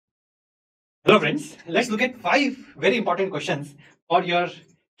Hello friends, let's look at 5 very important questions for your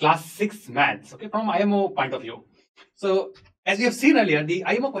class 6 maths, okay, from IMO point of view. So as we have seen earlier, the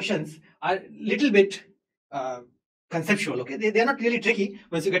IMO questions are little bit conceptual, okay, they are not really tricky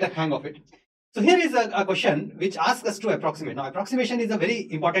once you get a hang of it. So here is a question which asks us to approximate. Now approximation is a very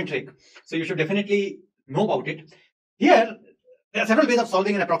important trick, so you should definitely know about it. Here there are several ways of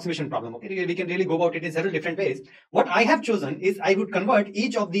solving an approximation problem, okay, we can really go about it in several different ways. What I have chosen is I would convert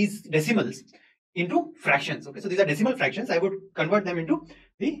each of these decimals into fractions, okay, so these are decimal fractions. I would convert them into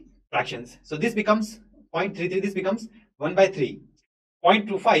the fractions. So this becomes 0.33, this becomes 1 by 3,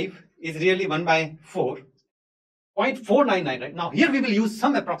 0.25 is really 1 by 4, 0.499, right? Now here we will use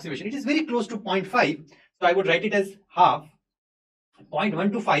some approximation. It is very close to 0.5, so I would write it as half.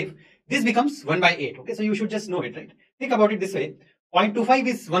 0.125, this becomes 1 by 8, okay, so you should just know it, right? Think about it this way: 0.25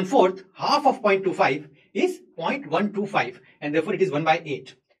 is 1/4, half of 0.25 is 0.125, and therefore it is 1 by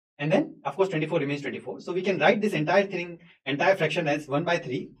 8. And then of course 24 remains 24, so we can write this entire fraction as 1 by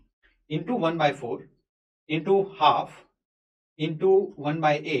 3 into 1 by 4 into half into 1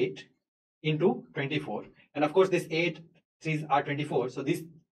 by 8 into 24. And of course this 8 3s are 24, so these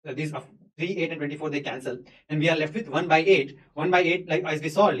 3, 8 and 24, they cancel, and we are left with 1 by 8. 1 by 8, like as we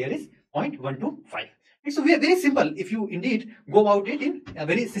saw earlier, is 0.125. And so we are very simple. If you indeed go about it in a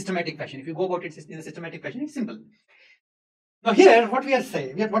very systematic fashion, if you go about it in a systematic fashion, it's simple. Now here what we are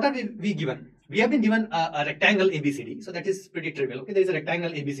saying, what are we given? We have been given a rectangle ABCD, so that is pretty trivial, okay. There is a rectangle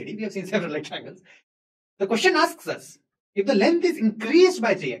ABCD, we have seen several rectangles. The question asks us, if the length is increased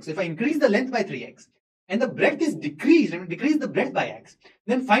by 3x, if I increase the length by 3x and the breadth is decreased, and decrease the breadth by x,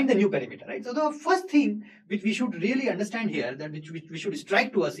 then find the new perimeter, right? So the first thing which we should really understand here, that which we should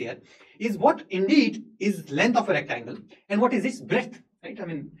strike to us here, is what indeed is length of a rectangle and what is its breadth, right? I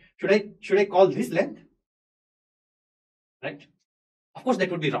mean, should I call this length, right? Of course that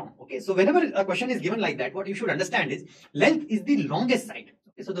would be wrong, okay. So whenever a question is given like that, what you should understand is length is the longest side,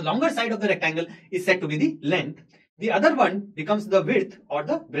 okay. So the longer side of the rectangle is said to be the length, the other one becomes the width or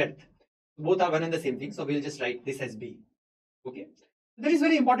the breadth. Both are one and the same thing, so we'll just write this as b, okay. That is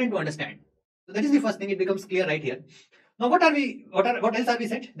very important to understand. So that is the first thing, it becomes clear right here. Now what else are we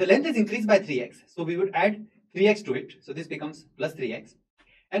said? The length is increased by 3x, so we would add 3x to it, so this becomes plus 3x,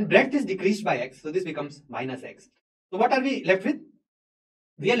 and breadth is decreased by x, so this becomes minus x. So what are we left with?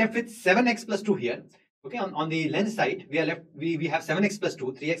 We are left with 7x plus 2 here, okay. On the length side we have 7x plus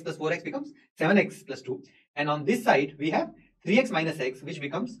 2, 3x plus 4x becomes 7x plus 2, and on this side we have 3x minus x, which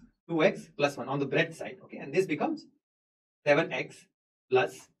becomes 2x plus 1 on the breadth side, okay, and this becomes 7x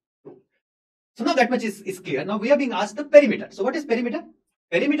plus 2. So now that much is clear. Now we are being asked the perimeter. So what is perimeter?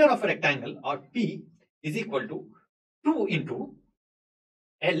 Perimeter of a rectangle, or P, is equal to 2 into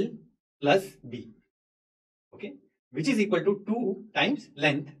L plus B, okay, which is equal to 2 times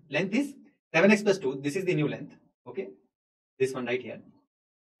length. Length is 7x plus 2, this is the new length, okay, this one right here,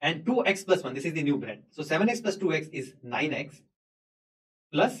 and 2x plus 1, this is the new breadth. So 7x plus 2x is 9x,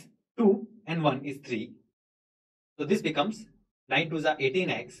 plus 2 and 1 is 3. So this becomes 9 2s are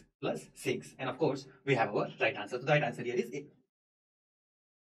 18x plus 6, and of course we have our right answer. So the right answer here is A.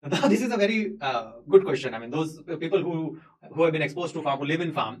 Now this is a very good question. I mean, those people who have been exposed to farm, who live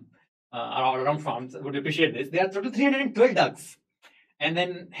in farm or around farms, would appreciate this. There are total 312 ducks, and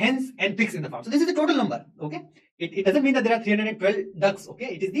then hens and pigs in the farm. So this is the total number, okay. It doesn't mean that there are 312 ducks,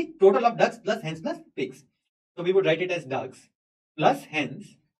 okay. It is the total of ducks plus hens plus pigs. So we would write it as ducks plus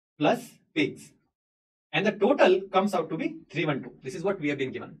hens plus pigs, and the total comes out to be 312. This is what we have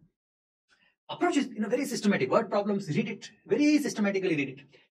been given. Approach is very systematic. Word problems, read it very systematically, read it.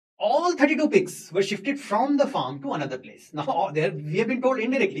 All 32 pigs were shifted from the farm to another place. Now there we have been told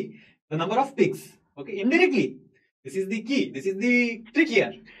indirectly the number of pigs, okay, indirectly. This is the key, this is the trick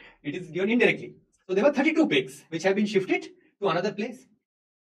here. It is given indirectly. So there were 32 pigs which have been shifted to another place.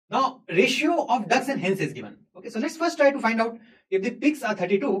 Now ratio of ducks and hens is given, okay. So let's first try to find out, if the pigs are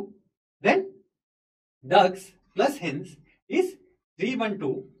 32, then ducks plus hens is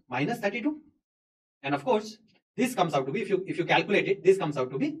 312 minus 32, and of course this comes out to be, if you calculate it, this comes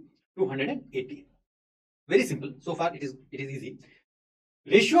out to be 280. Very simple. So far it is easy.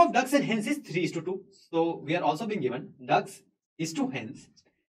 Ratio of ducks and hens is 3:2. So we are also being given ducks is to hens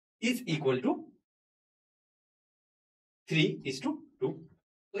is equal to 3:2.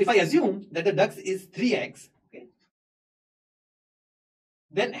 So if I assume that the ducks is 3x, okay,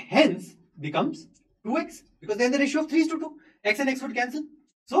 then hens becomes 2x, because then the ratio of 3:2, x and x would cancel.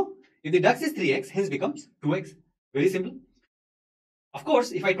 So if the ducks is 3x, hens becomes 2x. Very simple. Of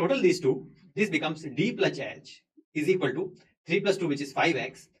course, if I total these two, this becomes d plus h is equal to 3 plus 2, which is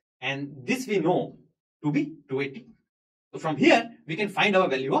 5x, and this we know to be 280. So from here we can find our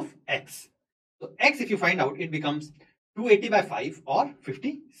value of x. So x, if you find out, it becomes 280 by 5 or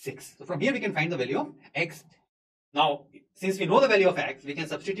 56. So from here we can find the value of x. Now, since we know the value of x, we can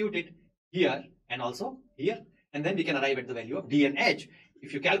substitute it here and also here, and then we can arrive at the value of d and h.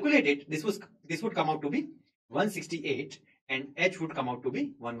 If you calculate it, this would come out to be 168 and h would come out to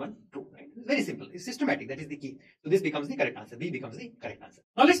be 112. Right? It's very simple. It's systematic. That is the key. So this becomes the correct answer. B becomes the correct answer.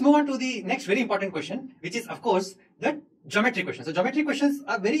 Now let's move on to the next very important question, which is of course the geometry question. So geometry questions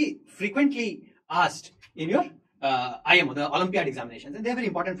are very frequently asked in your IMO, the Olympiad examinations, and they're very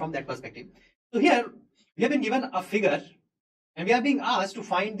important from that perspective. So here we have been given a figure and we are being asked to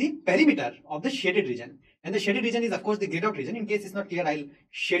find the perimeter of the shaded region. And the shaded region is of course the grayed out region. In case it's not clear, I'll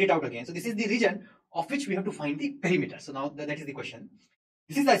shade it out again. So this is the region of which we have to find the perimeter. So now that is the question.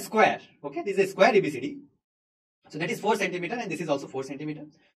 This is a square. Okay, this is a square ABCD. So that is 4 centimeter and this is also 4 centimeter.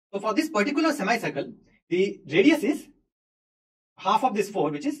 So for this particular semicircle, the radius is half of this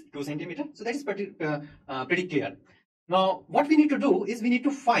 4, which is 2 centimeter. So that is pretty clear. Now what we need to do is we need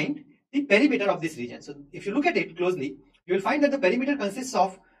to find the perimeter of this region. So if you look at it closely, you will find that the perimeter consists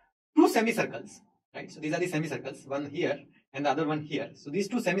of 2 semicircles. Right, so these are the semicircles, one here and the other one here. So these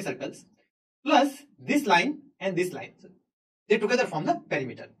 2 semicircles plus this line and this line, so they together form the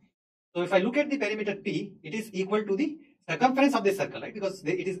perimeter. So if I look at the perimeter P, it is equal to the circumference of this circle, right? Because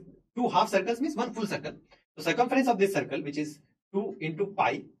it is 2 half circles means 1 full circle. So circumference of this circle, which is 2 into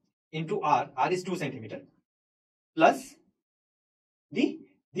pi into r is 2 centimeter, plus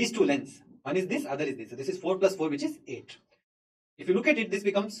these 2 lengths. One is this, other is this. So this is 4 plus 4, which is 8. If you look at it, this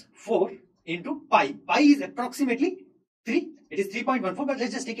becomes 4 into pi. Pi is approximately 3. It is 3.14, but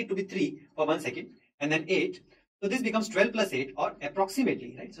let's just take it to be 3 for 1 second. And then 8. So this becomes 12 plus 8 or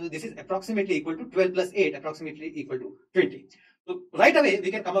approximately, right? So this is approximately equal to 12 plus 8, approximately equal to 20. So right away,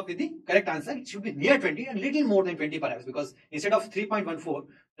 we can come up with the correct answer. It should be near 20 and little more than 20 perhaps, because instead of 3.14,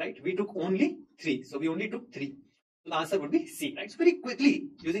 right, we took only 3. So we only took 3. So the answer would be C, right? So very quickly,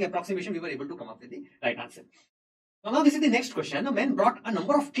 using approximation, we were able to come up with the right answer. Now this is the next question. A man brought a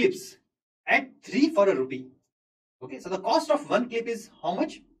number of clips at 3 for a rupee. Okay, so the cost of one clip is how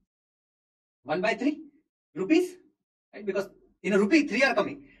much? 1 by 3 rupees, right? Because in a rupee, 3 are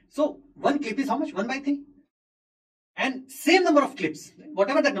coming. So one clip is how much? 1 by 3. And same number of clips,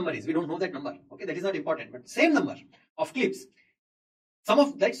 whatever that number is, we don't know that number. Okay, that is not important, but same number of clips. Some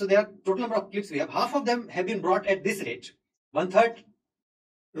of that, so there are total number of clips we have. Half of them have been brought at this rate, 1/3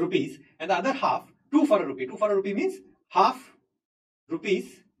 rupees, and the other half 2 for a rupee. 2 for a rupee means half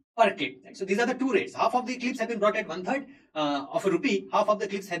rupees per clip. Right? So these are the 2 rates. Half of the clips have been brought at 1/3 of a rupee. Half of the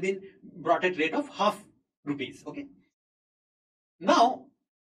clips have been brought at rate of half rupees. Okay. Now,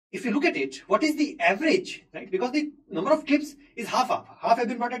 if you look at it, what is the average, right? Because the number of clips is half. Half have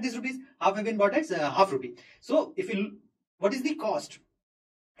been brought at this rupees, half have been brought at half rupee. So if you, what is the cost?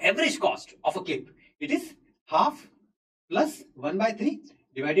 Average cost of a clip, it is half plus 1 by 3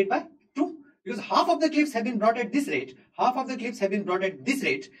 divided by 2. Because half of the clips have been brought at this rate, half of the clips have been brought at this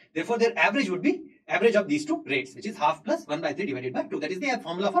rate. Therefore, their average would be average of these 2 rates, which is half plus 1 by 3 divided by 2. That is the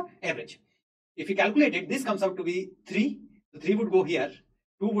formula for average. If you calculate it, this comes out to be 3. So 3 would go here,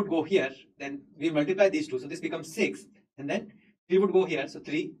 2 would go here, then we multiply these 2. So this becomes 6, and then 3 would go here. So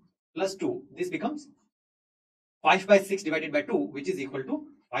 3 plus 2, this becomes 5 by 6 divided by 2, which is equal to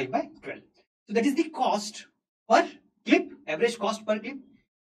 5 by 12. So that is the cost per clip, average cost per clip.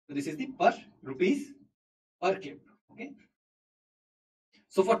 So this is the per rupees per clip. Okay.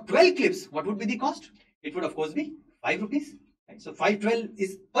 So for 12 clips, what would be the cost? It would of course be 5 rupees. Right? So 512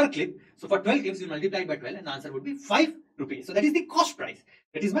 is per clip. So for 12 clips, you multiply it by 12 and the answer would be 5 rupees. So that is the cost price.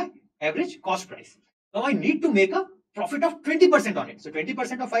 That is my average cost price. Now I need to make a profit of 20% on it. So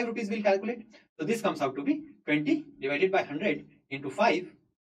 20% of 5 rupees we'll calculate. So this comes out to be 20 divided by 100 into 5.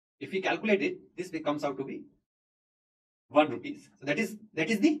 If we calculate it, this comes out to be 1 rupees. So that is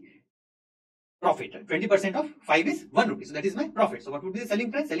the profit. 20% of 5 is 1 rupee. So that is my profit. So what would be the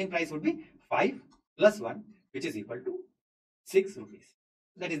selling price? Selling price would be 5 plus 1, which is equal to 6 rupees.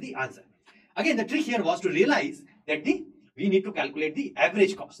 That is the answer. Again, the trick here was to realize that we need to calculate the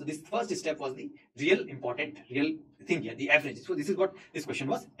average cost. So this first step was the real thing here, the average. So this is what this question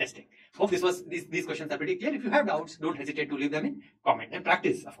was testing. Hope these questions are pretty clear. If you have doubts, don't hesitate to leave them in comment and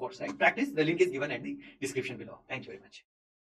practice, of course, right? Practice. The link is given at the description below. Thank you very much.